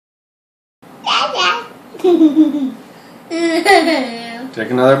Take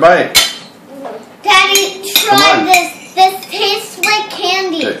another bite. Daddy, try this. This tastes like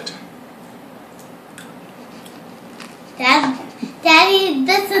candy. Good. Daddy,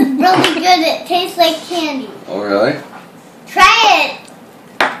 this is really good. It tastes like candy. Oh, really? Try it.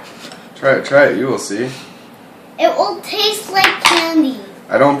 Try it. You will see. It will taste like candy.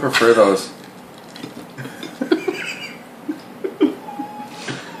 I don't prefer those.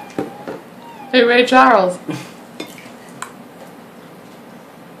 Hey, Ray Charles.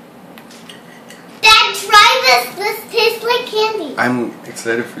 Dad, try this. This tastes like candy. I'm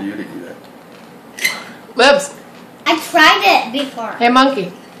excited for you to eat it. Libs. I tried it before. Hey,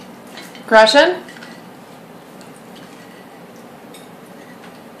 Monkey. Crushin'?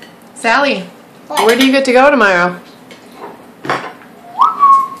 Sally, What? where do you get to go tomorrow? I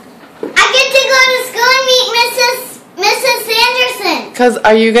get to go to school and meet Mrs. Sanderson. Because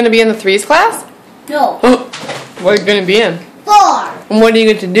are you going to be in the 3s class? No. What are you going to be in? 4. And what do you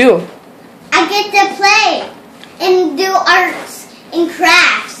get to do? I get to play and do arts and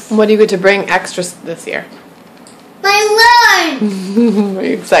crafts. And what do you get to bring extras this year? My lunch. Are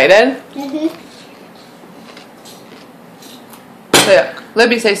you excited? So,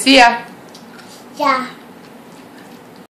 Libby, say see ya. Yeah.